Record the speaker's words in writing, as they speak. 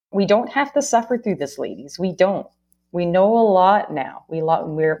We don't have to suffer through this, ladies. We don't. We know a lot now.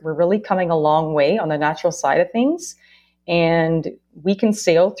 We're really coming a long way on the natural side of things. And we can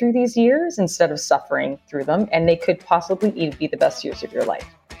sail through these years instead of suffering through them. And they could possibly even be the best years of your life.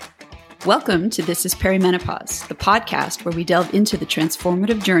 Welcome to This is Perimenopause, the podcast where we delve into the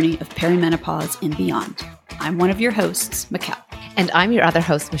transformative journey of perimenopause and beyond. I'm one of your hosts, Mikkel. And I'm your other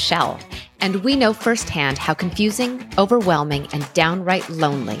host, Michelle. And we know firsthand how confusing, overwhelming, and downright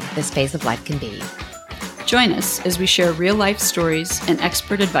lonely this phase of life can be. Join us as we share real-life stories and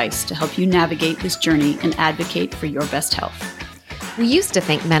expert advice to help you navigate this journey and advocate for your best health. We used to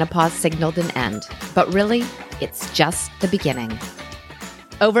think menopause signaled an end, but really, it's just the beginning.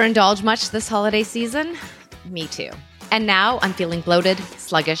 Overindulge much this holiday season? Me too. And now I'm feeling bloated,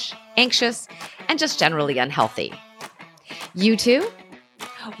 sluggish, anxious, and just generally unhealthy. You too?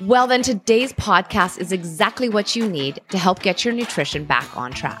 Well, then today's podcast is exactly what you need to help get your nutrition back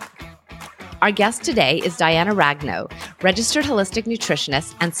on track. Our guest today is Diana Ragno, registered holistic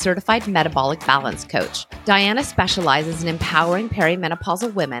nutritionist and certified metabolic balance coach. Diana specializes in empowering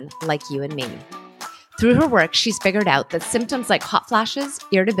perimenopausal women like you and me. Through her work, she's figured out that symptoms like hot flashes,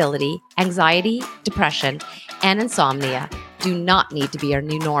 irritability, anxiety, depression, and insomnia do not need to be our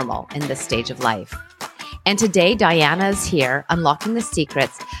new normal in this stage of life. And today, Diana is here unlocking the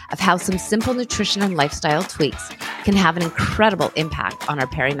secrets of how some simple nutrition and lifestyle tweaks can have an incredible impact on our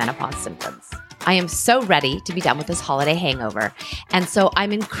perimenopause symptoms. I am so ready to be done with this holiday hangover, and so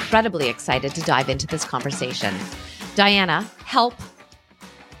I'm incredibly excited to dive into this conversation. Diana, help.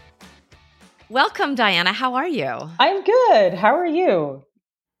 Welcome, Diana. How are you? I'm good. How are you?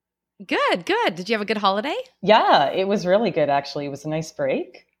 Good. Did you have a good holiday? Yeah, it was really good, actually. It was a nice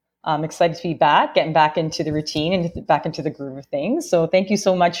break. I'm excited to be back, getting back into the routine and back into the groove of things. So thank you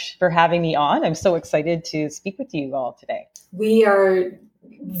so much for having me on. I'm so excited to speak with you all today. We are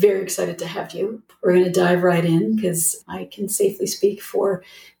very excited to have you. We're going to dive right in because I can safely speak for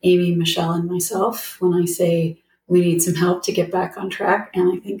Amy, Michelle, and myself when I say we need some help to get back on track.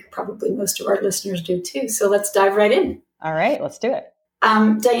 And I think probably most of our listeners do too. So let's dive right in. All right, let's do it.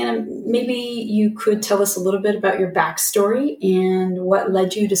 Diana, maybe you could tell us a little bit about your backstory and what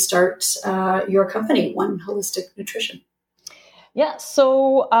led you to start your company, One Holistic Nutrition. Yeah,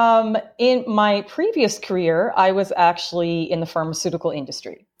 so in my previous career, I was actually in the pharmaceutical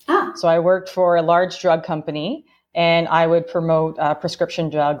industry. So I worked for a large drug company, and I would promote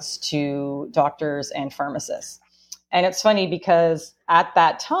prescription drugs to doctors and pharmacists. And it's funny because at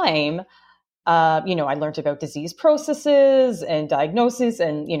that time, I learned about disease processes and diagnosis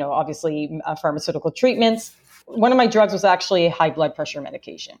and, obviously pharmaceutical treatments. One of my drugs was actually a high blood pressure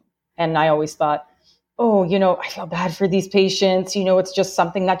medication. And I always thought, I feel bad for these patients. It's just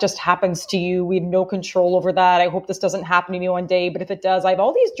something that just happens to you. We have no control over that. I hope this doesn't happen to me one day. But if it does, I have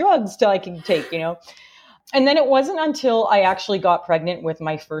all these drugs I can take, And then it wasn't until I actually got pregnant with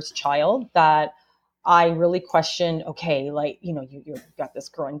my first child that I really questioned, you've got this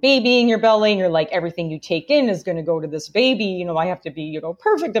growing baby in your belly and you're like, everything you take in is going to go to this baby. I have to be,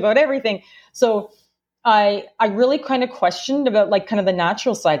 perfect about everything. So I really kind of questioned about kind of the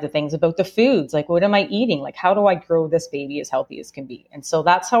natural side of things, about the foods, what am I eating? How do I grow this baby as healthy as can be? And so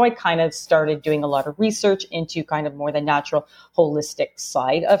that's how I kind of started doing a lot of research into kind of more the natural holistic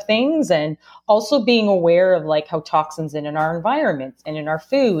side of things. And also being aware of how toxins in our environment and in our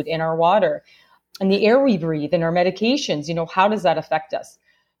food, in our water, and the air we breathe and our medications, how does that affect us?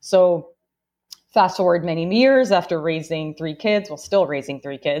 So fast forward many years after raising 3 kids, still raising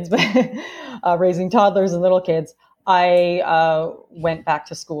 3 kids, but raising toddlers and little kids, I went back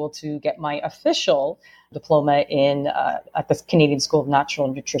to school to get my official diploma at the Canadian School of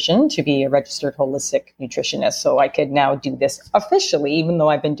Natural Nutrition to be a registered holistic nutritionist. So I could now do this officially, even though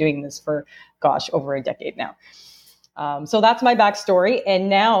I've been doing this for, over a decade now. So that's my backstory. And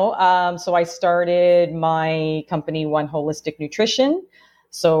now, so I started my company, One Holistic Nutrition.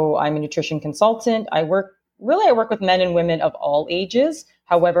 So I'm a nutrition consultant. I work with men and women of all ages.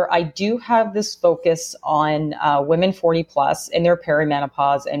 However, I do have this focus on women 40 plus in their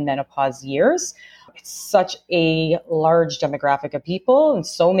perimenopause and menopause years. It's such a large demographic of people and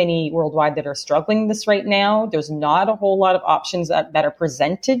so many worldwide that are struggling with this right now. There's not a whole lot of options that are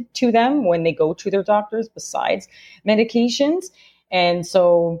presented to them when they go to their doctors besides medications. And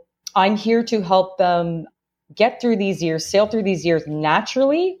so I'm here to help them get through these years, sail through these years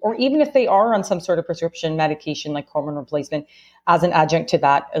naturally, or even if they are on some sort of prescription medication like hormone replacement as an adjunct to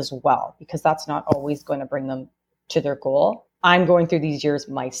that as well, because that's not always going to bring them to their goal. I'm going through these years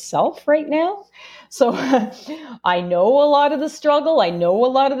myself right now. So I know a lot of the struggle. I know a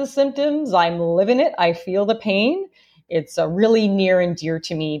lot of the symptoms. I'm living it. I feel the pain. It's really near and dear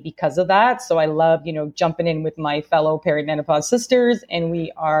to me because of that. So I love, jumping in with my fellow perimenopause sisters, and we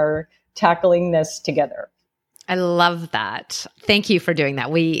are tackling this together. I love that. Thank you for doing that.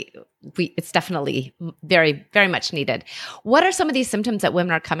 It's definitely very, very much needed. What are some of these symptoms that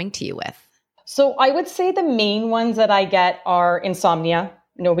women are coming to you with? So I would say the main ones that I get are insomnia.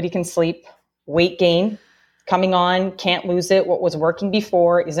 Nobody can sleep, weight gain, coming on, can't lose it. What was working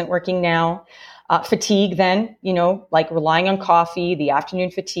before isn't working now. Fatigue then, like relying on coffee, the afternoon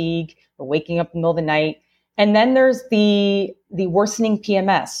fatigue, or waking up in the middle of the night. And then there's the worsening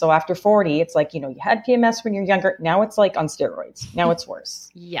PMS. So after 40, it's like, you had PMS when you're younger. Now it's like on steroids. Now it's worse.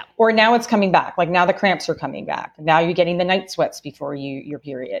 Yeah. Or now it's coming back. Like now the cramps are coming back. Now you're getting the night sweats before your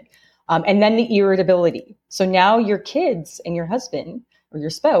period. And then the irritability. So now your kids and your husband or your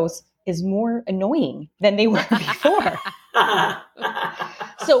spouse is more annoying than they were before.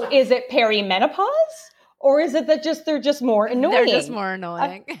 So is it perimenopause, or is it that they're just more annoying? They're just more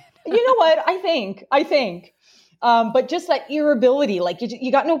annoying. You know what? I think. But just that irritability, like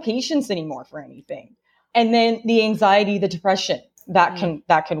you got no patience anymore for anything. And then the anxiety, the depression, that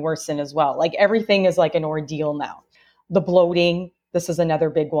can worsen as well. Like everything is like an ordeal now. The bloating, this is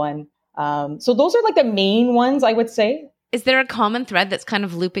another big one. So those are like the main ones, I would say. Is there a common thread that's kind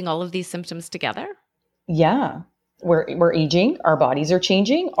of looping all of these symptoms together? Yeah. We're aging, our bodies are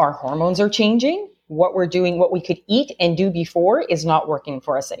changing, our hormones are changing. What we're doing, what we could eat and do before is not working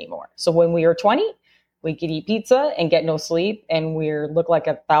for us anymore. So when we were 20, we could eat pizza and get no sleep, and we look like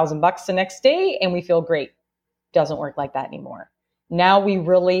 $1,000 the next day and we feel great. Doesn't work like that anymore. Now we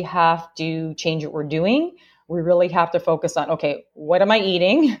really have to change what we're doing. We really have to focus on, okay, what am I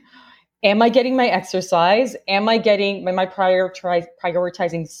eating? Am I getting my exercise? Am I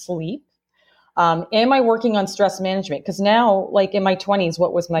prioritizing sleep? Am I working on stress management? Because now, like in my 20s,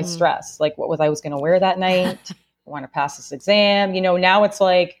 what was my stress? Like what was I was going to wear that night? I want to pass this exam. Now it's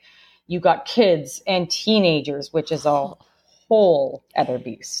like you got kids and teenagers, which is a whole other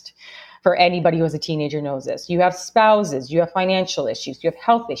beast. For anybody who is a teenager knows this. You have spouses, you have financial issues, you have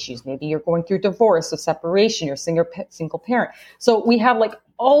health issues. Maybe you're going through divorce or separation, you're a single parent. So we have like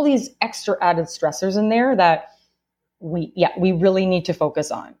all these extra added stressors in there that we really need to focus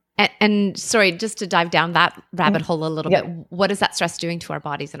on. And sorry, just to dive down that rabbit hole a little bit, what is that stress doing to our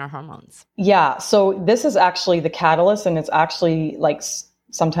bodies and our hormones? Yeah. So this is actually the catalyst, and it's actually like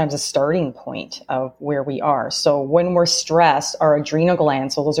sometimes a starting point of where we are. So when we're stressed, our adrenal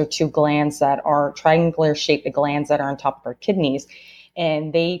glands, so those are two glands that are triangular shaped, the glands that are on top of our kidneys,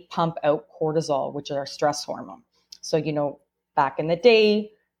 and they pump out cortisol, which is our stress hormone. So, back in the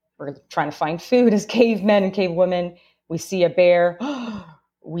day, we're trying to find food as cavemen and cavewomen. We see a bear.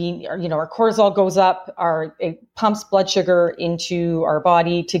 Our cortisol goes up, it pumps blood sugar into our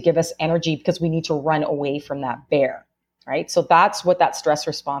body to give us energy because we need to run away from that bear, right? So that's what that stress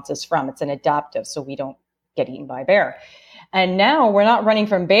response is from. It's an adaptive, so we don't get eaten by a bear. And now we're not running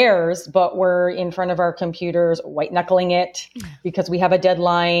from bears, but we're in front of our computers, white knuckling it because we have a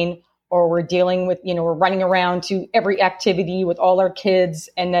deadline, or we're dealing with, we're running around to every activity with all our kids.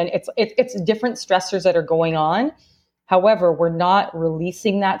 And then it's different stressors that are going on. However, we're not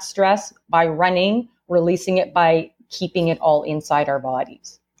releasing that stress by running, releasing it by keeping it all inside our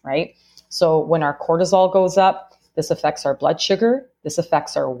bodies, right? So when our cortisol goes up, this affects our blood sugar. This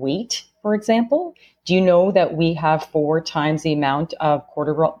affects our weight, for example. Do you know that we have 4 times the amount of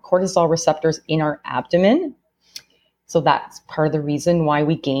cortisol receptors in our abdomen? So that's part of the reason why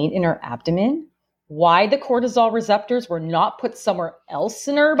we gain in our abdomen. Why the cortisol receptors were not put somewhere else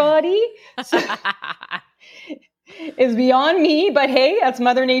in our body is beyond me, but hey, that's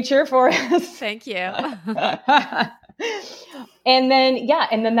Mother Nature for us. Thank you. And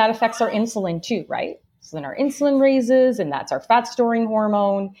then that affects our insulin too, right? So then our insulin raises, and that's our fat storing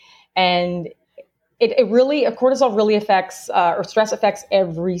hormone. And cortisol really affects, or stress affects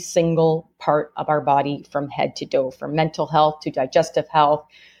every single part of our body from head to toe, from mental health to digestive health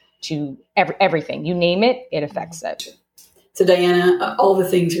to everything. You name it, it affects it. So Diana, all the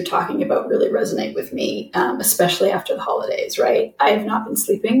things you're talking about really resonate with me, especially after the holidays, right? I have not been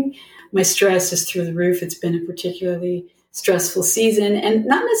sleeping. My stress is through the roof. It's been a particularly stressful season, and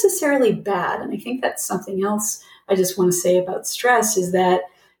not necessarily bad. And I think that's something else I just want to say about stress is that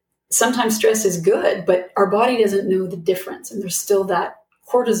sometimes stress is good, but our body doesn't know the difference. And there's still that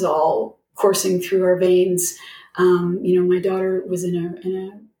cortisol coursing through our veins. My daughter was in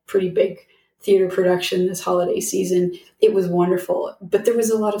a pretty big theater production this holiday season. It was wonderful, but there was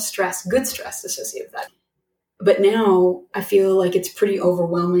a lot of stress, good stress associated with that. But now I feel like it's pretty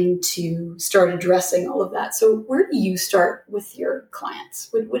overwhelming to start addressing all of that. So where do you start with your clients?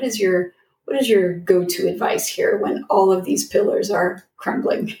 What is your What is your go-to advice here when all of these pillars are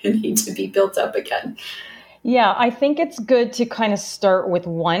crumbling and need to be built up again? Yeah, I think it's good to kind of start with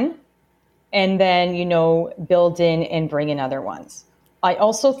one and then, build in and bring in other ones. I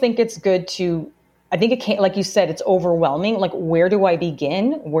also think it's good to, I think it can't, like you said, it's overwhelming. Like, where do I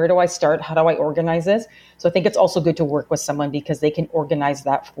begin? Where do I start? How do I organize this? So I think it's also good to work with someone because they can organize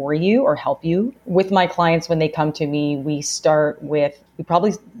that for you or help you. With my clients, when they come to me, we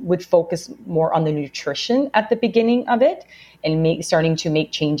probably would focus more on the nutrition at the beginning of it and starting to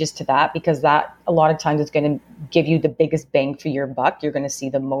make changes to that, because that a lot of times is going to give you the biggest bang for your buck. You're going to see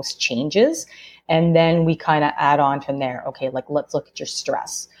the most changes. And then we kind of add on from there. Okay, like, let's look at your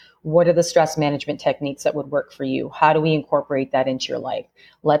stress. What are the stress management techniques that would work for you? How do we incorporate that into your life?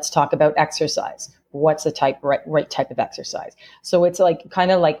 Let's talk about exercise. What's the right type of exercise? So it's like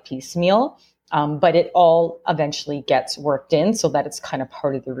kind of like piecemeal, but it all eventually gets worked in so that it's kind of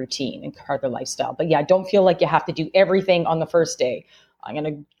part of the routine and part of the lifestyle. But yeah, don't feel like you have to do everything on the first day. I'm going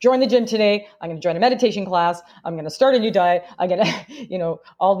to join the gym today. I'm going to join a meditation class. I'm going to start a new diet. I'm going to,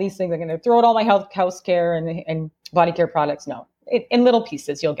 all these things. I'm going to throw out all my house care and body care products. No, in little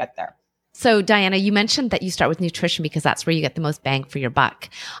pieces, you'll get there. So Diana, you mentioned that you start with nutrition because that's where you get the most bang for your buck.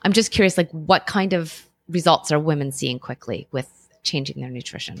 I'm just curious, like, what kind of results are women seeing quickly with changing their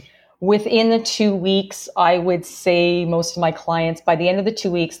nutrition? Within the 2 weeks, I would say most of my clients, by the end of the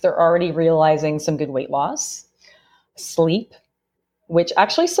 2 weeks, they're already realizing some good weight loss, sleep, which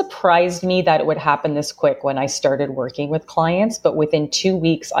actually surprised me that it would happen this quick when I started working with clients. But within 2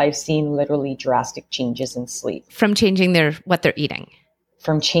 weeks, I've seen literally drastic changes in sleep. From changing what they're eating?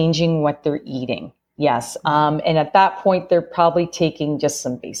 From changing what they're eating, yes. And at that point, they're probably taking just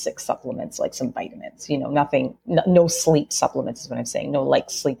some basic supplements, like some vitamins, nothing, no sleep supplements is what I'm saying. No like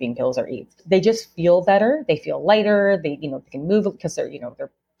sleeping pills or aids. They just feel better. They feel lighter. They can move because their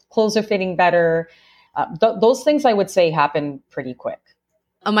clothes are fitting better. Those things I would say happen pretty quick.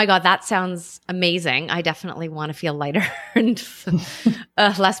 Oh my God, that sounds amazing. I definitely want to feel lighter and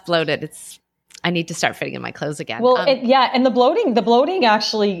less bloated. I need to start fitting in my clothes again. Well, and the bloating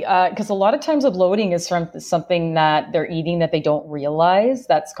actually, because a lot of times the bloating is from something that they're eating that they don't realize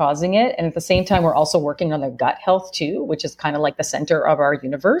that's causing it. And at the same time, we're also working on their gut health too, which is kind of like the center of our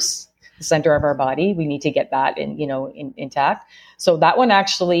universe, the center of our body. We need to get that intact. So that one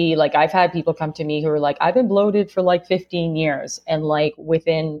actually, like, I've had people come to me who are like, I've been bloated for like 15 years. And like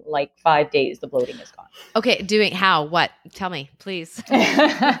within like 5 days, the bloating is gone. Okay. How? What? Tell me, please.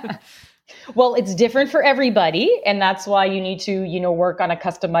 Well, it's different for everybody. And that's why you need to, work on a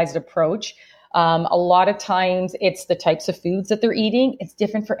customized approach. A lot of times it's the types of foods that they're eating. It's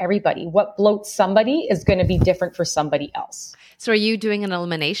different for everybody. What bloats somebody is going to be different for somebody else. So are you doing an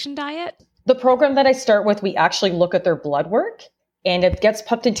elimination diet? The program that I start with, we actually look at their blood work, and it gets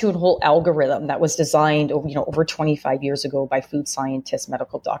pumped into a whole algorithm that was designed over 25 years ago by food scientists,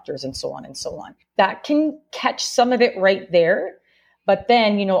 medical doctors, and so on and so on. That can catch some of it right there. But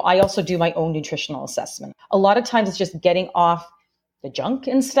then, I also do my own nutritional assessment. A lot of times it's just getting off the junk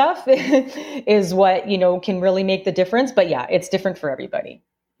and stuff is what, can really make the difference. But yeah, it's different for everybody.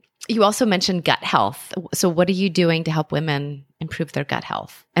 You also mentioned gut health. So what are you doing to help women improve their gut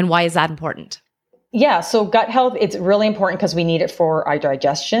health? And why is that important? Yeah, so gut health, it's really important because we need it for our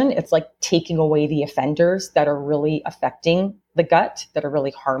digestion. It's like taking away the offenders that are really affecting the gut, that are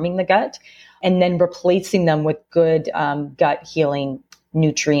really harming the gut, and then replacing them with good gut healing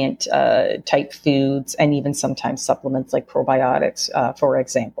nutrient type foods, and even sometimes supplements like probiotics, for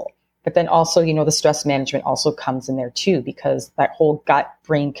example. But then also, the stress management also comes in there too, because that whole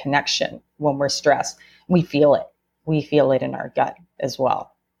gut-brain connection, when we're stressed, we feel it. We feel it in our gut as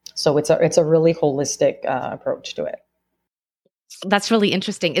well. So it's a really holistic approach to it. That's really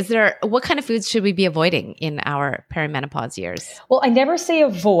interesting. What kind of foods should we be avoiding in our perimenopause years? Well, I never say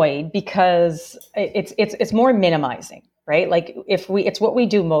avoid because it's more minimizing, right? Like it's what we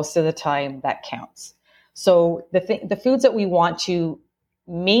do most of the time that counts. So the foods that we want to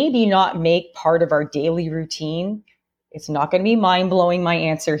maybe not make part of our daily routine, it's not going to be mind-blowing, my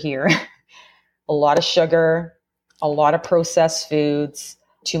answer here. A lot of sugar, a lot of processed foods,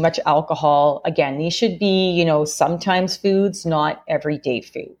 too much alcohol. Again, these should be, sometimes foods, not everyday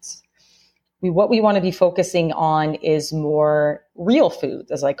foods. What we want to be focusing on is more real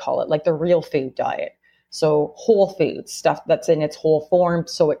foods, as I call it, like the real food diet. So whole foods, stuff that's in its whole form.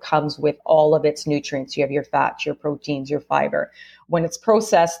 So it comes with all of its nutrients. You have your fats, your proteins, your fiber. When it's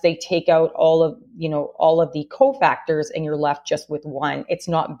processed, they take out all of the cofactors and you're left just with one. It's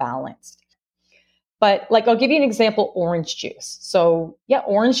not balanced. But like, I'll give you an example, orange juice. So yeah,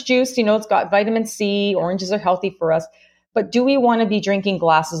 orange juice, it's got vitamin C. Oranges are healthy for us. But do we want to be drinking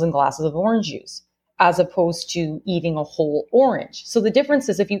glasses and glasses of orange juice as opposed to eating a whole orange? So the difference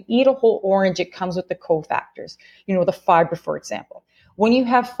is if you eat a whole orange, it comes with the cofactors, the fiber, for example. When you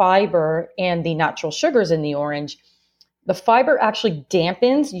have fiber and the natural sugars in the orange, the fiber actually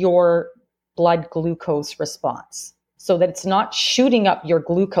dampens your blood glucose response so that it's not shooting up your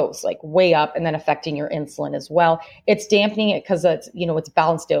glucose like way up and then affecting your insulin as well. It's dampening it because it's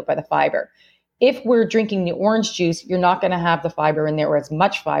balanced out by the fiber. If we're drinking the orange juice, you're not going to have the fiber in there or as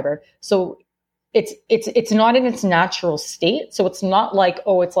much fiber. So it's not in its natural state. So it's not like,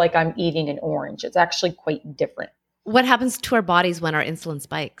 it's like I'm eating an orange. It's actually quite different. What happens to our bodies when our insulin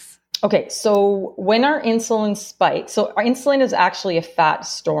spikes? Okay, so when our insulin spikes, so our insulin is actually a fat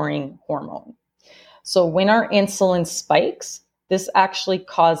storing hormone. So when our insulin spikes, this actually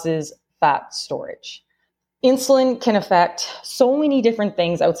causes fat storage. Insulin can affect so many different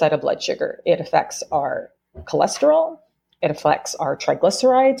things outside of blood sugar. It affects our cholesterol. It affects our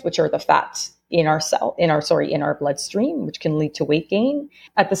triglycerides, which are the fats in our bloodstream, which can lead to weight gain.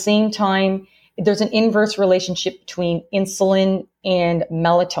 At the same time, there's an inverse relationship between insulin and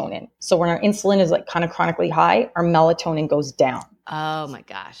melatonin. So when our insulin is like kind of chronically high, our melatonin goes down. Oh my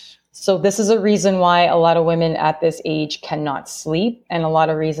gosh. So this is a reason why a lot of women at this age cannot sleep, and a lot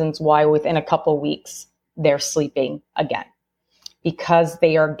of reasons why within a couple of weeks they're sleeping again, because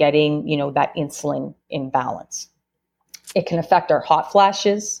they are getting, that insulin imbalance. It can affect our hot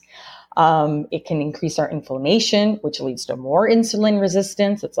flashes. It can increase our inflammation, which leads to more insulin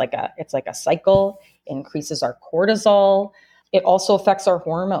resistance. It's like a cycle. It increases our cortisol. It also affects our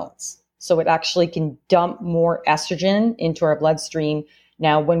hormones. So it actually can dump more estrogen into our bloodstream.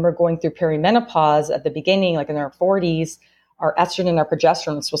 Now, when we're going through perimenopause at the beginning, like in our 40s, our estrogen and our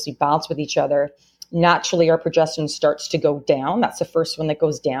progesterone are supposed to be balanced with each other. Naturally, our progesterone starts to go down. That's the first one that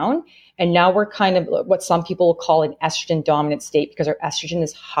goes down. And now we're kind of what some people call an estrogen dominant state because our estrogen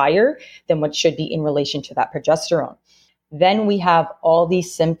is higher than what should be in relation to that progesterone. Then we have all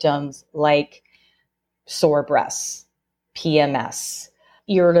these symptoms like sore breasts, PMS,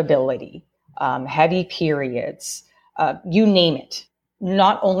 irritability, heavy periods, you name it.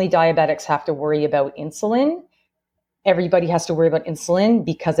 Not only diabetics have to worry about insulin, everybody has to worry about insulin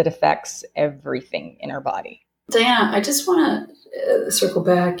because it affects everything in our body. Diana, I just want to circle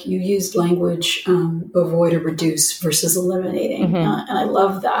back. You used language, avoid or reduce versus eliminating. Mm-hmm. And I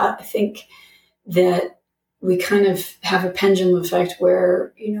love that. I think that we kind of have a pendulum effect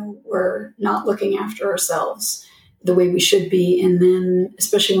where, we're not looking after ourselves the way we should be. And then,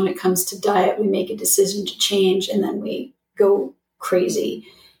 especially when it comes to diet, we make a decision to change and then we go crazy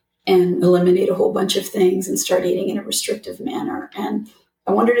and eliminate a whole bunch of things and start eating in a restrictive manner. And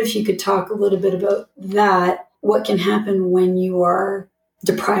I wondered if you could talk a little bit about that. What can happen when you are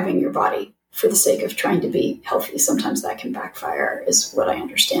depriving your body for the sake of trying to be healthy? Sometimes that can backfire, is what I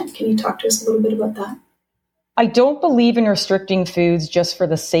understand. Can you talk to us a little bit about that? I don't believe in restricting foods just for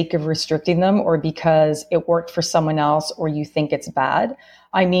the sake of restricting them or because it worked for someone else or you think it's bad.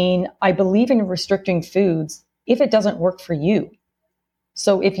 I mean, I believe in restricting foods if it doesn't work for you.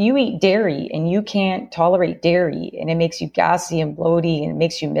 So if you eat dairy and you can't tolerate dairy and it makes you gassy and bloaty and it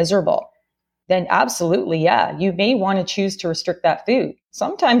makes you miserable, then absolutely, yeah, you may want to choose to restrict that food.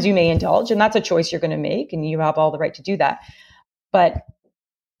 Sometimes you may indulge, and that's a choice you're going to make, and you have all the right to do that. But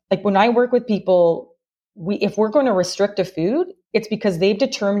like when I work with people, if we're going to restrict a food, it's because they've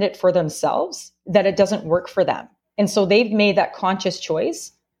determined it for themselves that it doesn't work for them. And so they've made that conscious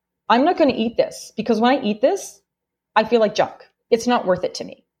choice. I'm not going to eat this because when I eat this, I feel like junk. It's not worth it to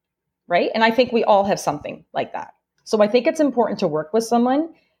me, right? And I think we all have something like that. So I think it's important to work with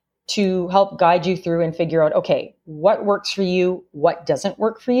someone to help guide you through and figure out, okay, what works for you, what doesn't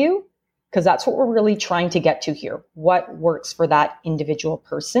work for you, because that's what we're really trying to get to here. What works for that individual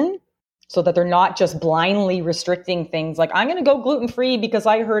person so that they're not just blindly restricting things like, I'm going to go gluten-free because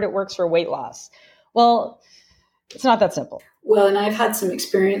I heard it works for weight loss. Well, it's not that simple. Well, and I've had some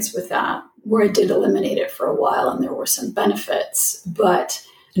experience with that where I did eliminate it for a while and there were some benefits, but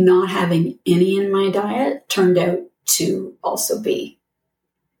not having any in my diet turned out to also be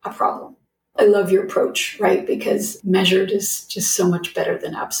a problem. I love your approach, right? Because measured is just so much better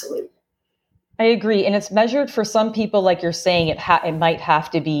than absolute. I agree. And it's measured for some people, like you're saying, it might have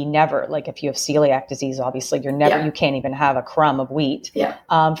to be never. Like if you have celiac disease, obviously you can't even have a crumb of wheat. Yeah.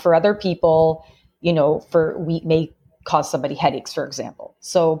 For other people, for wheat may cause somebody headaches, for example.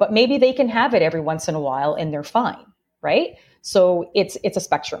 So, but maybe they can have it every once in a while and they're fine, right? So it's a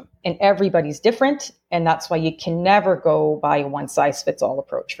spectrum and everybody's different. And that's why you can never go by a one size fits all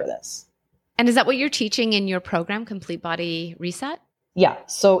approach for this. And is that what you're teaching in your program, Complete Body Reset? Yeah,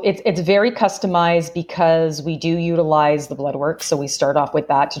 so it's very customized because we do utilize the blood work. So we start off with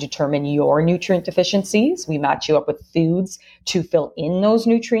that to determine your nutrient deficiencies. We match you up with foods to fill in those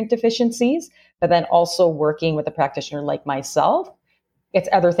nutrient deficiencies, but then also working with a practitioner like myself, it's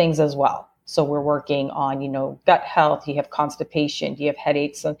other things as well. So we're working on, gut health. You have constipation, you have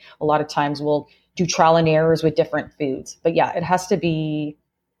headaches. And a lot of times we'll do trial and errors with different foods. But yeah, it has to be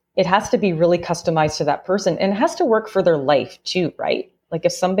really customized to that person, and it has to work for their life too, right? Like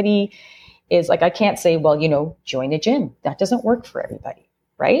if somebody is like, I can't say, well, join a gym. That doesn't work for everybody,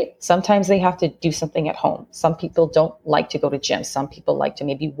 right? Sometimes they have to do something at home. Some people don't like to go to gyms. Some people like to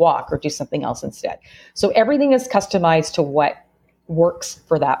maybe walk or do something else instead. So everything is customized to what works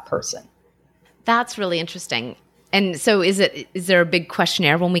for that person. That's really interesting. And so is there a big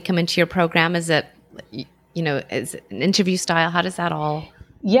questionnaire when we come into your program? Is it, is it an interview style? How does that all?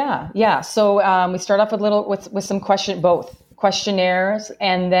 Yeah. So we start off with some questionnaires,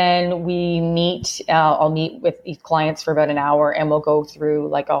 and then we meet. I'll meet with each clients for about an hour, and we'll go through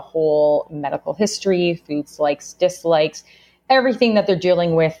like a whole medical history, foods likes, dislikes, everything that they're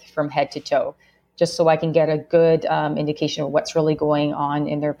dealing with from head to toe, just so I can get a good indication of what's really going on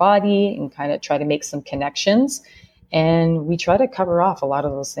in their body and kind of try to make some connections. And we try to cover off a lot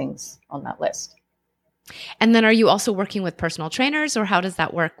of those things on that list. And then are you also working with personal trainers, or how does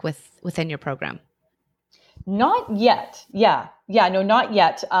that work within your program? Not yet. No, not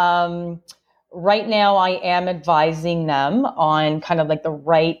yet. Right now I am advising them on kind of like the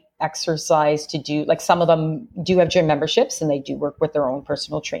right exercise to do. Like some of them do have gym memberships and they do work with their own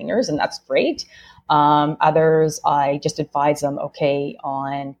personal trainers, and that's great. Others, I just advise them,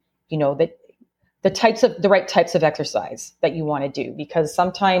 on, the right types of exercise that you want to do, because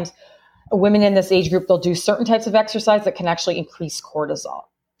sometimes women in this age group, they'll do certain types of exercise that can actually increase cortisol.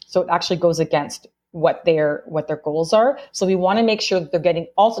 So it actually goes against what their goals are. So we want to make sure that they're getting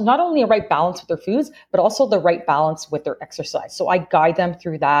also not only a right balance with their foods, but also the right balance with their exercise. So I guide them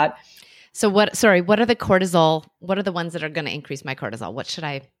through that. So what are the cortisol? What are the ones that are going to increase my cortisol? What should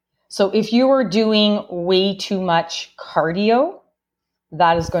I? So if you are doing way too much cardio,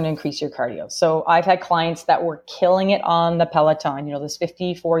 that is going to increase your cardio. So I've had clients that were killing it on the Peloton, this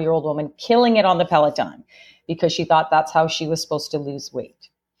 54-year-old woman killing it on the Peloton because she thought that's how she was supposed to lose weight.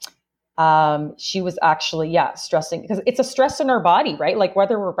 She was actually, stressing, because it's a stress in our body, right? Like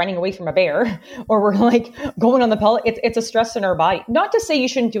whether we're running away from a bear or we're like going on the Peloton, it's a stress in our body. Not to say you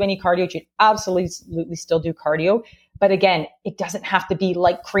shouldn't do any cardio. You should absolutely still do cardio. But again, it doesn't have to be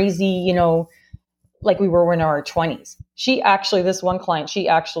like crazy, like we were in our 20s. This one client, she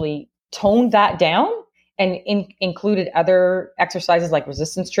actually toned that down and included other exercises like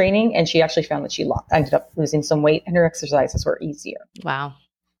resistance training. And she actually found that she ended up losing some weight and her exercises were easier. Wow.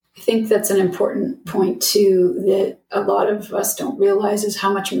 I think that's an important point too, that a lot of us don't realize is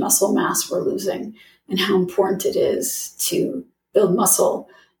how much muscle mass we're losing and how important it is to build muscle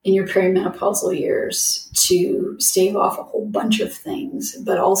in your perimenopausal years to stave off a whole bunch of things,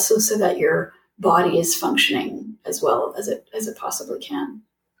 but also so that your body is functioning as well as it possibly can.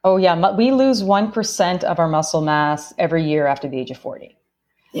 Oh yeah, we lose 1% of our muscle mass every year after the age of 40.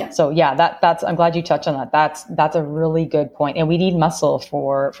 Yeah. So that's I'm glad you touched on that. That's a really good point. And we need muscle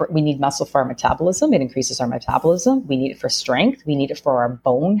for our metabolism. It increases our metabolism. We need it for strength. We need it for our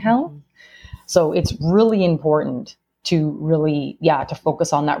bone health. So it's really important to really to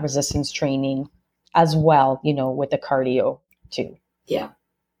focus on that resistance training as well, with the cardio too. Yeah.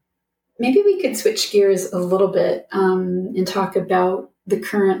 Maybe we could switch gears a little bit and talk about the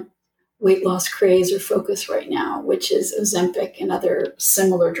current weight loss craze or focus right now, which is Ozempic and other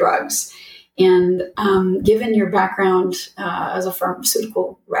similar drugs. And given your background as a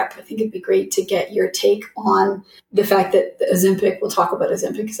pharmaceutical rep, I think it'd be great to get your take on the fact that the Ozempic, we'll talk about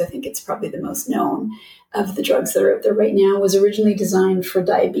Ozempic because I think it's probably the most known of the drugs that are out there right now, was originally designed for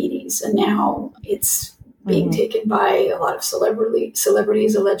diabetes. And now it's being taken by a lot of celebrities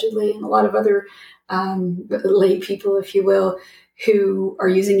allegedly, and a lot of other lay people, if you will, who are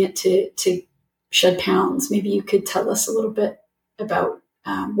using it to shed pounds. Maybe you could tell us a little bit about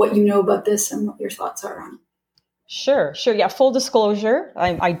what you know about this and what your thoughts are on it. Sure. Yeah. Full disclosure.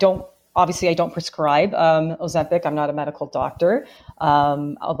 I don't prescribe Ozempic. I'm not a medical doctor.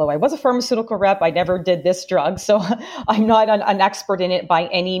 Although I was a pharmaceutical rep, I never did this drug. So I'm not an expert in it by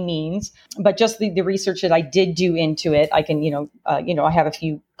any means, but just the research that I did do into it, I can, I have a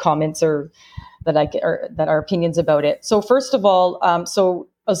few comments that are opinions about it. So first of all, so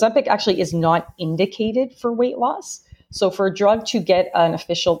Ozempic actually is not indicated for weight loss. So for a drug to get an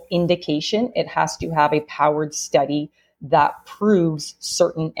official indication, it has to have a powered study that proves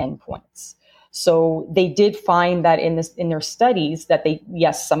certain endpoints. So they did find that in their studies that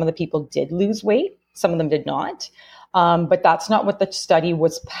yes, some of the people did lose weight, some of them did not. But that's not what the study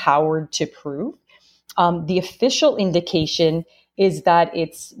was powered to prove. The official indication is that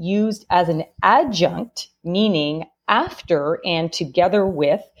it's used as an adjunct, meaning after and together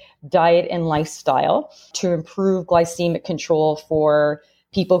with diet and lifestyle to improve glycemic control for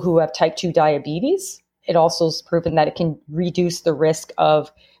people who have type 2 diabetes. It also is proven that it can reduce the risk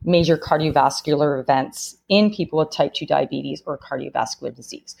of major cardiovascular events in people with type 2 diabetes or cardiovascular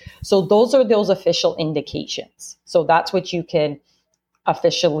disease. So those are those official indications. So that's what you can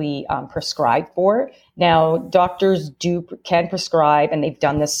officially prescribe for. Now, doctors can prescribe, and they've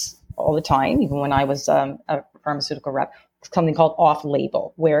done this all the time, even when I was a pharmaceutical rep, something called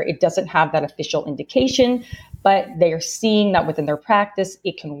off-label, where it doesn't have that official indication, but they're seeing that within their practice,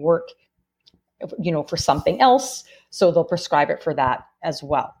 it can work, for something else. So they'll prescribe it for that as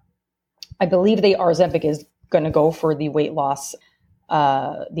well. I believe the Ozempic is going to go for the weight loss,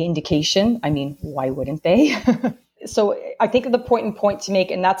 the indication. I mean, why wouldn't they? So I think the point to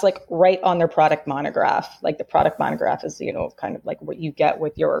make, and that's like right on their product monograph. Like the product monograph is, kind of like what you get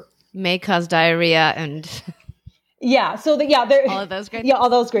with your may cause diarrhea and yeah. So all of those great all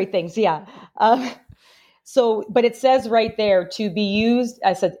those great things. Yeah. But it says right there to be used.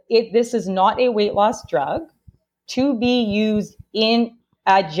 I said this is not a weight loss drug to be used in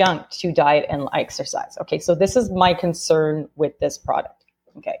adjunct to diet and exercise. Okay, so this is my concern with this product.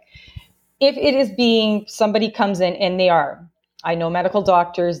 Okay. If it is somebody comes in and I know medical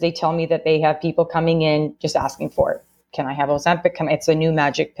doctors, they tell me that they have people coming in just asking for it. Can I have Ozempic? It's a new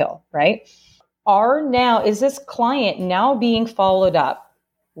magic pill, right? Is this client now being followed up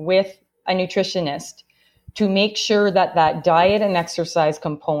with a nutritionist to make sure that diet and exercise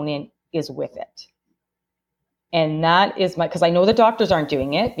component is with it? And that is because I know the doctors aren't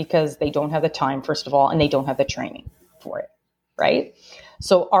doing it because they don't have the time, first of all, and they don't have the training for it, right?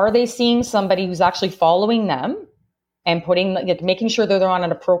 So are they seeing somebody who's actually following them and making sure that they're on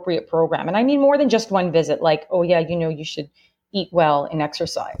an appropriate program? And I mean more than just one visit, like, oh yeah, you should eat well and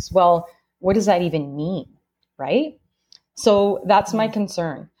exercise. Well, what does that even mean, right? So that's my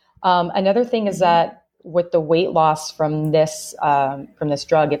concern. Another thing is that with the weight loss from this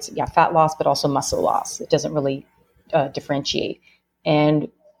drug, it's fat loss, but also muscle loss. It doesn't really differentiate. And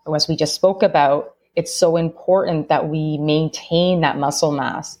as we just spoke about, it's so important that we maintain that muscle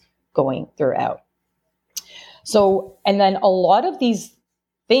mass going throughout. So, and then a lot of these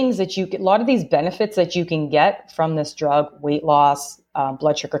things a lot of these benefits that you can get from this drug, weight loss,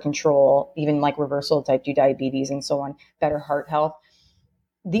 blood sugar control, even like reversal of type 2 diabetes and so on, better heart health.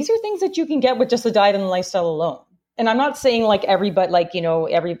 These are things that you can get with just the diet and the lifestyle alone. And I'm not saying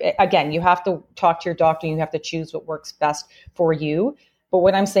again, you have to talk to your doctor, you have to choose what works best for you. But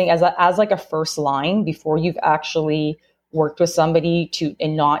what I'm saying as like a first line, before you've actually worked with somebody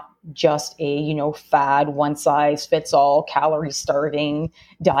and not just a, fad, one size fits all, calorie starving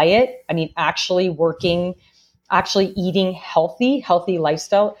diet. I mean, actually eating healthy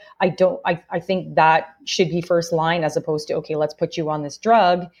lifestyle. I think that should be first line as opposed to, okay, let's put you on this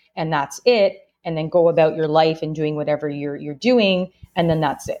drug and that's it. And then go about your life and doing whatever you're doing. And then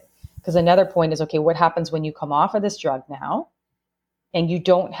that's it. Because another point is, okay, what happens when you come off of this drug now and you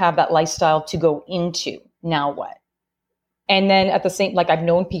don't have that lifestyle to go into? Now what? And then at the same, like I've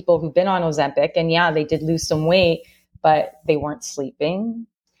known people who've been on Ozempic and they did lose some weight, but they weren't sleeping.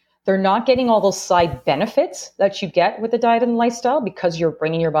 They're not getting all those side benefits that you get with the diet and lifestyle because you're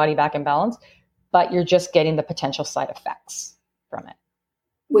bringing your body back in balance, but you're just getting the potential side effects from it.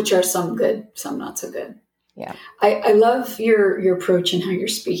 Which are some good, some not so good. Yeah. I love your approach and how you're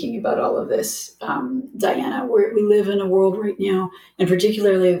speaking about all of this, Diana. We live in a world right now, and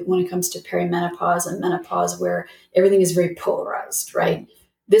particularly when it comes to perimenopause and menopause, where everything is very polarized, right?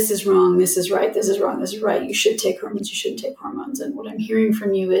 This is wrong, this is right, this is wrong, this is right. You should take hormones, you shouldn't take hormones. And what I'm hearing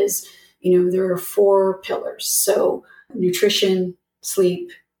from you is, there are 4 pillars. So nutrition,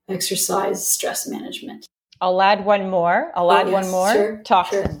 sleep, exercise, stress management. I'll add one more. Sure,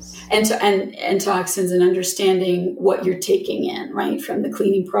 toxins. Sure. And toxins, and understanding what you're taking in, right? From the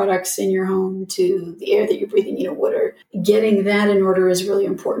cleaning products in your home to the air that you're breathing, getting that in order is really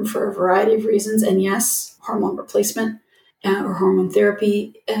important for a variety of reasons. And yes, hormone replacement or hormone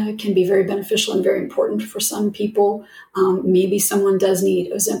therapy can be very beneficial and very important for some people. Maybe someone does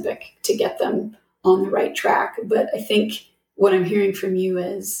need Ozempic to get them on the right track. But I think what I'm hearing from you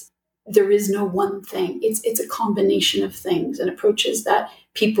is there is no one thing. It's a combination of things and approaches that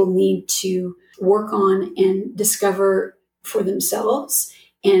people need to work on and discover for themselves.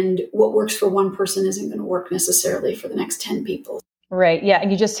 And what works for one person isn't going to work necessarily for the next 10 people. Right. Yeah.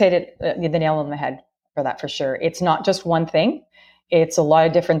 And you just hit it, the nail on the head for that, for sure. It's not just one thing. It's a lot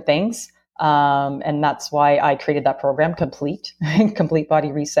of different things. And that's why I created that program, Complete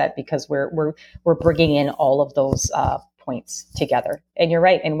Body Reset, because we're bringing in all of those points together. And you're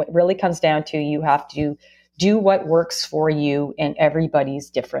right. And what really comes down to, you have to do what works for you, and everybody's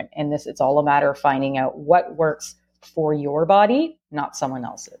different. And it's all a matter of finding out what works for your body, not someone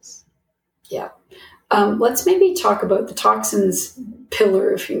else's. Yeah. Let's maybe talk about the toxins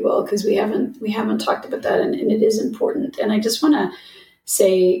pillar, if you will, because we haven't talked about that, and it is important. And I just want to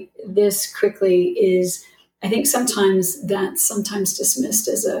say this quickly is, I think sometimes that's dismissed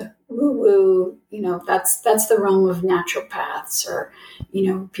as a woo-woo, that's the realm of naturopaths or,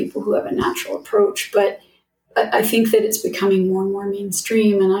 people who have a natural approach. But I think that it's becoming more and more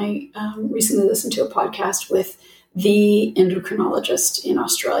mainstream. And I recently listened to a podcast with the endocrinologist in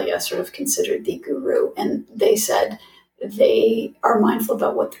Australia, sort of considered the guru. And they said they are mindful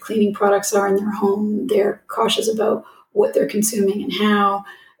about what the cleaning products are in their home. They're cautious about what they're consuming and how,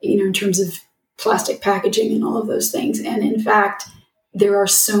 in terms of plastic packaging and all of those things. And in fact, there are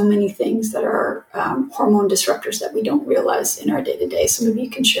so many things that are hormone disruptors that we don't realize in our day-to-day. So maybe you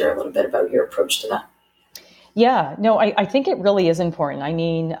can share a little bit about your approach to that. Yeah, no, I think it really is important. I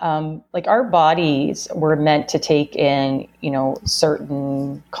mean, like, our bodies were meant to take in,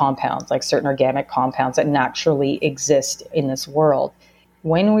 certain compounds, like certain organic compounds that naturally exist in this world.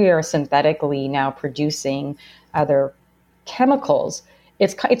 When we are synthetically now producing other chemicals,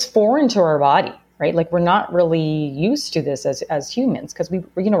 it's foreign to our body, right? Like, we're not really used to this as humans, because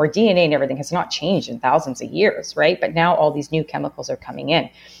our DNA and everything has not changed in thousands of years, right? But now all these new chemicals are coming in.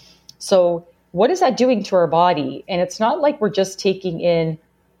 So what is that doing to our body? And it's not like we're just taking in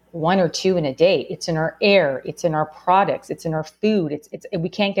one or two in a day. It's in our air, it's in our products, it's in our food. It's we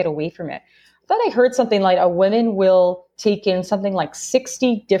can't get away from it. I thought I heard something like a woman will take in something like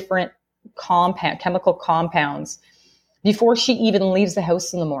 60 different chemical compounds before she even leaves the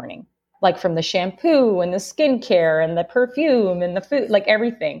house in the morning, like from the shampoo and the skincare and the perfume and the food, like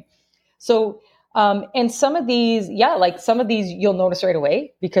everything. So, and some of these, you'll notice right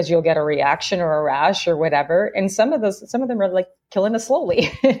away because you'll get a reaction or a rash or whatever. And some of them are like killing us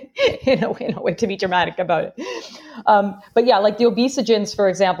slowly in a way, to be dramatic about it. But yeah, like the obesogens, for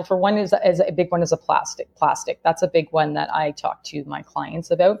example, for one is a big one is a plastic. That's a big one that I talk to my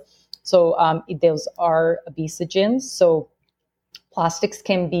clients about. So, those are obesogens. So plastics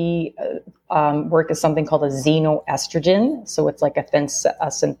can be work as something called a xenoestrogen. So it's like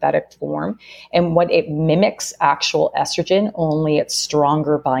a synthetic form. And what it mimics actual estrogen, only it's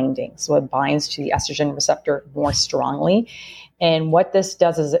stronger binding. So it binds to the estrogen receptor more strongly. And what this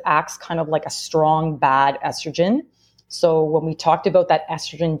does is it acts kind of like a strong, bad estrogen. So when we talked about that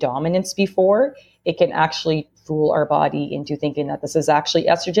estrogen dominance before, it can actually fool our body into thinking that this is actually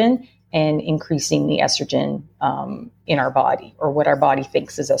estrogen and increasing the estrogen in our body, or what our body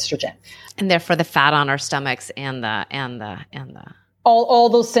thinks is estrogen. And therefore the fat on our stomachs and the all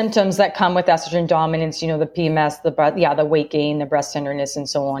those symptoms that come with estrogen dominance, the PMS, the weight gain, the breast tenderness, and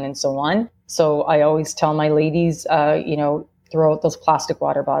so on and so on. So I always tell my ladies, throw out those plastic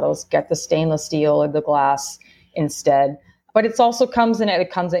water bottles, get the stainless steel or the glass instead. But it also comes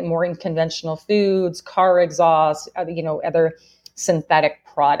in more in conventional foods, car exhaust, other synthetic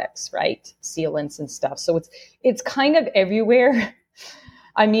products, right? Sealants and stuff. So it's kind of everywhere.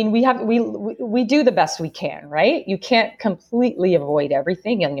 I mean, we do the best we can, right? You can't completely avoid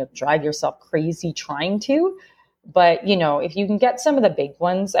everything, and you'll drive yourself crazy trying to. But, if you can get some of the big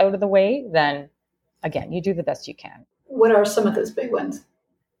ones out of the way, then again, you do the best you can. What are some of those big ones?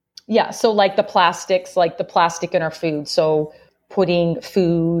 Yeah. So like the plastics, like the plastic in our food. So putting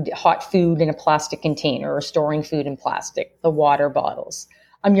hot food in a plastic container, or storing food in plastic, the water bottles,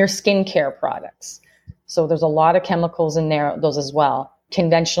 your skincare products. So there's a lot of chemicals in there, those as well.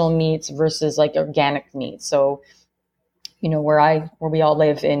 Conventional meats versus like organic meat. So, where we all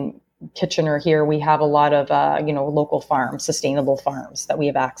live in Kitchener here, we have a lot of, local farms, sustainable farms that we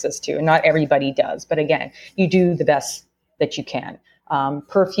have access to. And not everybody does, but again, you do the best that you can.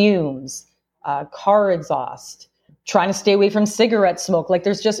 Perfumes, car exhaust, trying to stay away from cigarette smoke. Like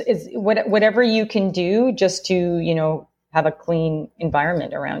there's whatever you can do just to, have a clean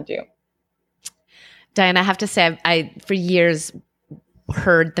environment around you. Diana, I have to say, I for years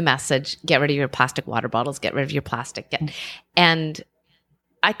heard the message, get rid of your plastic water bottles, get rid of your plastic. And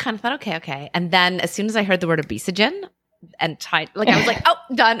I kind of thought, okay. And then as soon as I heard the word obesogen and I was like, oh,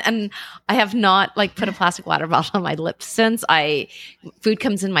 done. And I have not put a plastic water bottle on my lips since. Food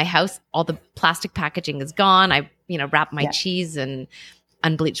comes in my house, all the plastic packaging is gone. I, wrap my cheese and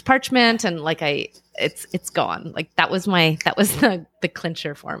unbleached parchment, and like it's gone. Like that was the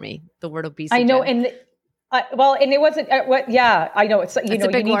clincher for me. The word obesogen. I know, and and it wasn't I know it's you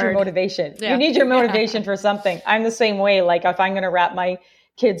need your motivation. Yeah. You need your motivation for something. I'm the same way. Like if I'm going to wrap my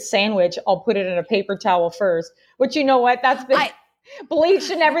kid's sandwich, I'll put it in a paper towel first. Which you know what? That's been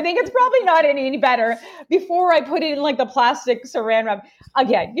bleached and everything. It's probably not any better before I put it in like the plastic saran wrap.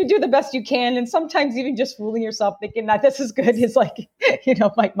 Again, you do the best you can, and sometimes even just fooling yourself thinking that this is good is like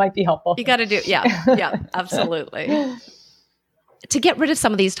might be helpful. You got to do yeah, absolutely. To get rid of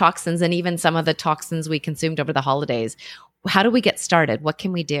some of these toxins and even some of the toxins we consumed over the holidays, how do we get started? What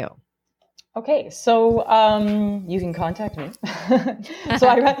can we do? Okay, so you can contact me. So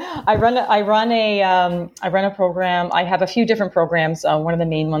I run a program. I have a few different programs. One of the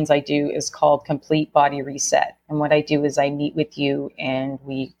main ones I do is called Complete Body Reset. And what I do is I meet with you, and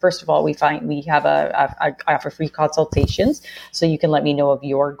I offer free consultations, so you can let me know of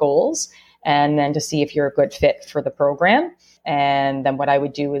your goals, and then to see if you're a good fit for the program. And then what I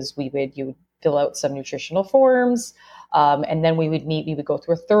would do is you would fill out some nutritional forms. And then we would go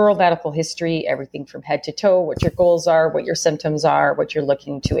through a thorough medical history, everything from head to toe, what your goals are, what your symptoms are, what you're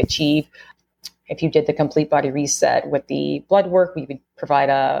looking to achieve. If you did the complete body reset with the blood work, we would provide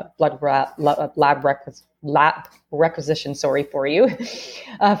a lab requisition, for you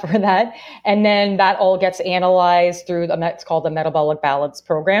for that. And then that all gets analyzed through it's called the Metabolic Balance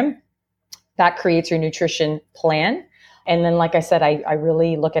Program. That creates your nutrition plan. And then, like I said, I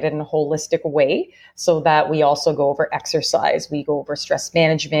really look at it in a holistic way, so that we also go over exercise. We go over stress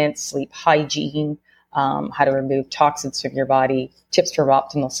management, sleep hygiene, how to remove toxins from your body, tips for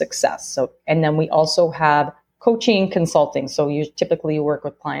optimal success. And then we also have coaching, consulting. So you typically work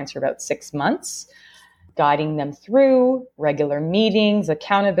with clients for about 6 months, guiding them through regular meetings,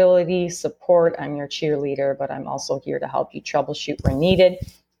 accountability, support. I'm your cheerleader, but I'm also here to help you troubleshoot where needed.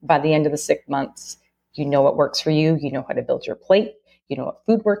 By the end of the 6 months, you know what works for you. You know how to build your plate. You know what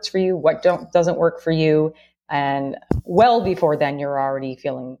food works for you, what doesn't work for you. And well before then, you're already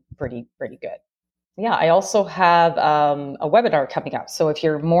feeling pretty good. Yeah, I also have a webinar coming up. So if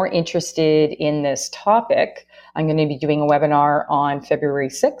you're more interested in this topic, I'm going to be doing a webinar on February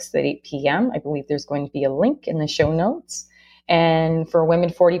 6th at 8 p.m. I believe there's going to be a link in the show notes. And for women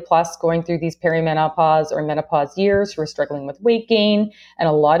 40 plus going through these perimenopause or menopause years who are struggling with weight gain and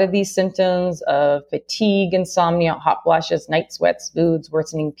a lot of these symptoms of fatigue, insomnia, hot flashes, night sweats, moods,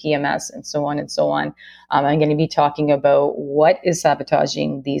 worsening PMS, and so on and so on. I'm going to be talking about what is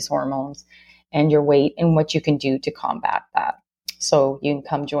sabotaging these hormones and your weight and what you can do to combat that. So you can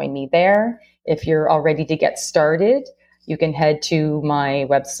come join me there. If you're all ready to get started, you can head to my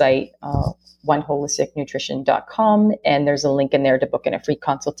website, oneholisticnutrition.com, and there's a link in there to book in a free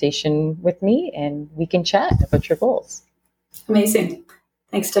consultation with me, and we can chat about your goals. Amazing.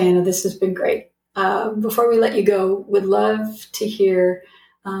 Thanks, Diana. This has been great. Before we let you go, would love to hear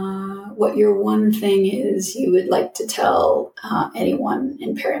what your one thing is you would like to tell anyone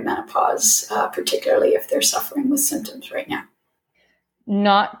in perimenopause, particularly if they're suffering with symptoms right now.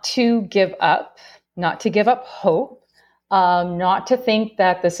 Not to give up hope. Not to think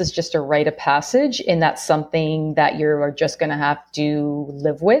that this is just a rite of passage and that's something that you're just going to have to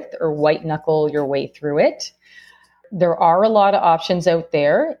live with or white knuckle your way through it. There are a lot of options out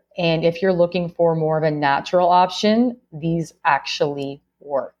there. And if you're looking for more of a natural option, these actually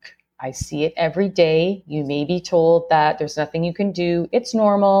work. I see it every day. You may be told that there's nothing you can do. It's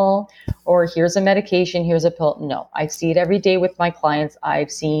normal. Or here's a medication, here's a pill. No, I see it every day with my clients.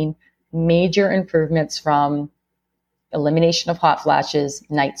 I've seen major improvements from elimination of hot flashes,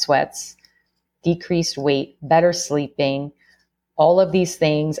 night sweats, decreased weight, better sleeping, all of these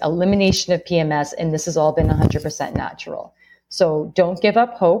things, elimination of PMS, and this has all been 100% natural. So don't give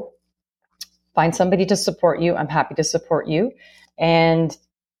up hope. Find somebody to support you. I'm happy to support you. And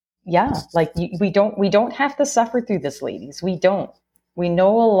yeah, we don't have to suffer through this, ladies. We don't. We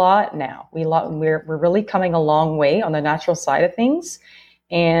know a lot now. We're really coming a long way on the natural side of things.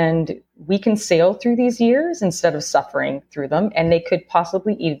 And we can sail through these years instead of suffering through them. And they could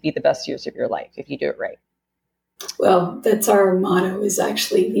possibly even be the best years of your life if you do it right. Well, that's our motto, is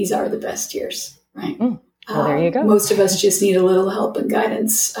actually, these are the best years, right? Well, there you go. Most of us just need a little help and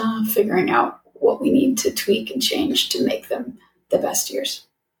guidance, figuring out what we need to tweak and change to make them the best years.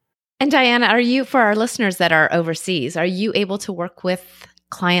 And Diana, for our listeners that are overseas, are you able to work with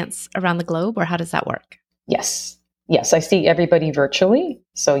clients around the globe, or how does that work? Yes, I see everybody virtually.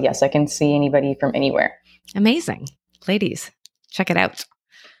 So yes, I can see anybody from anywhere. Amazing. Ladies, check it out.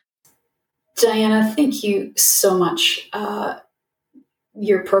 Diana, thank you so much.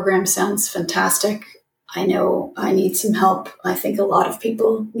 Your program sounds fantastic. I know I need some help. I think a lot of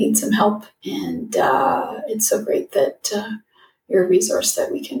people need some help. And it's so great that you're a resource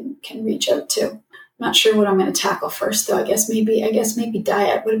that we can reach out to. I'm not sure what I'm going to tackle first, though. I guess maybe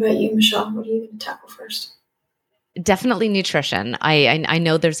diet. What about you, Michelle? What are you going to tackle first? Definitely nutrition. I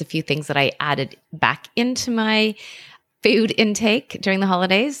know there's a few things that I added back into my food intake during the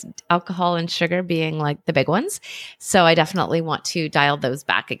holidays, alcohol and sugar being like the big ones. So I definitely want to dial those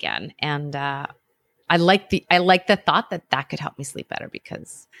back again. And I like the thought that could help me sleep better,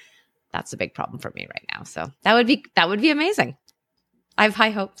 because that's a big problem for me right now. So that would be amazing. I have high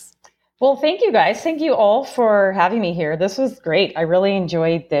hopes. Well, thank you guys. Thank you all for having me here. This was great. I really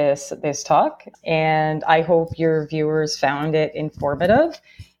enjoyed this talk, and I hope your viewers found it informative.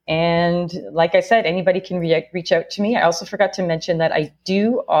 And like I said, anybody can reach out to me. I also forgot to mention that I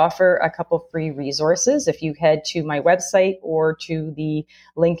do offer a couple free resources. If you head to my website or to the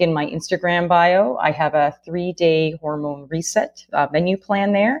link in my Instagram bio, I have a 3-day hormone reset menu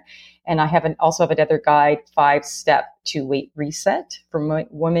plan there. And I also have another guide, 5-step to weight reset for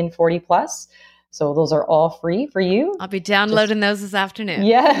women 40 plus. So those are all free for you. I'll be downloading those this afternoon.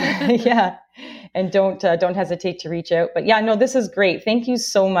 Yeah, yeah. And don't hesitate to reach out. But yeah, no, this is great. Thank you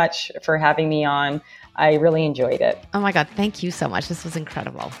so much for having me on. I really enjoyed it. Oh my God, thank you so much. This was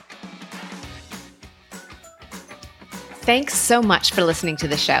incredible. Thanks so much for listening to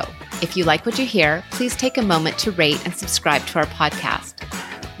the show. If you like what you hear, please take a moment to rate and subscribe to our podcast.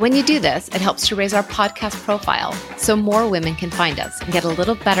 When you do this, it helps to raise our podcast profile so more women can find us and get a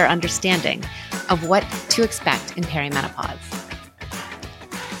little better understanding of what to expect in perimenopause.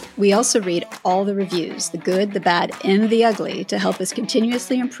 We also read all the reviews, the good, the bad, and the ugly, to help us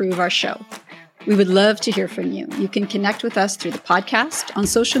continuously improve our show. We would love to hear from you. You can connect with us through the podcast, on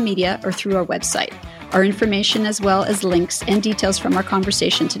social media, or through our website. Our information, as well as links and details from our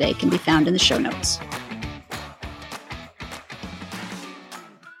conversation today, can be found in the show notes.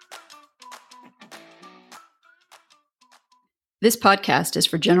 This podcast is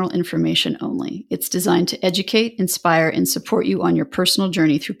for general information only. It's designed to educate, inspire, and support you on your personal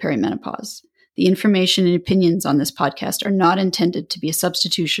journey through perimenopause. The information and opinions on this podcast are not intended to be a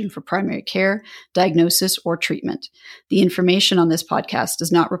substitution for primary care, diagnosis, or treatment. The information on this podcast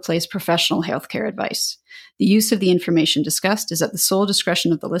does not replace professional healthcare advice. The use of the information discussed is at the sole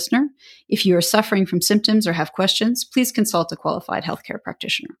discretion of the listener. If you are suffering from symptoms or have questions, please consult a qualified healthcare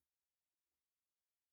practitioner.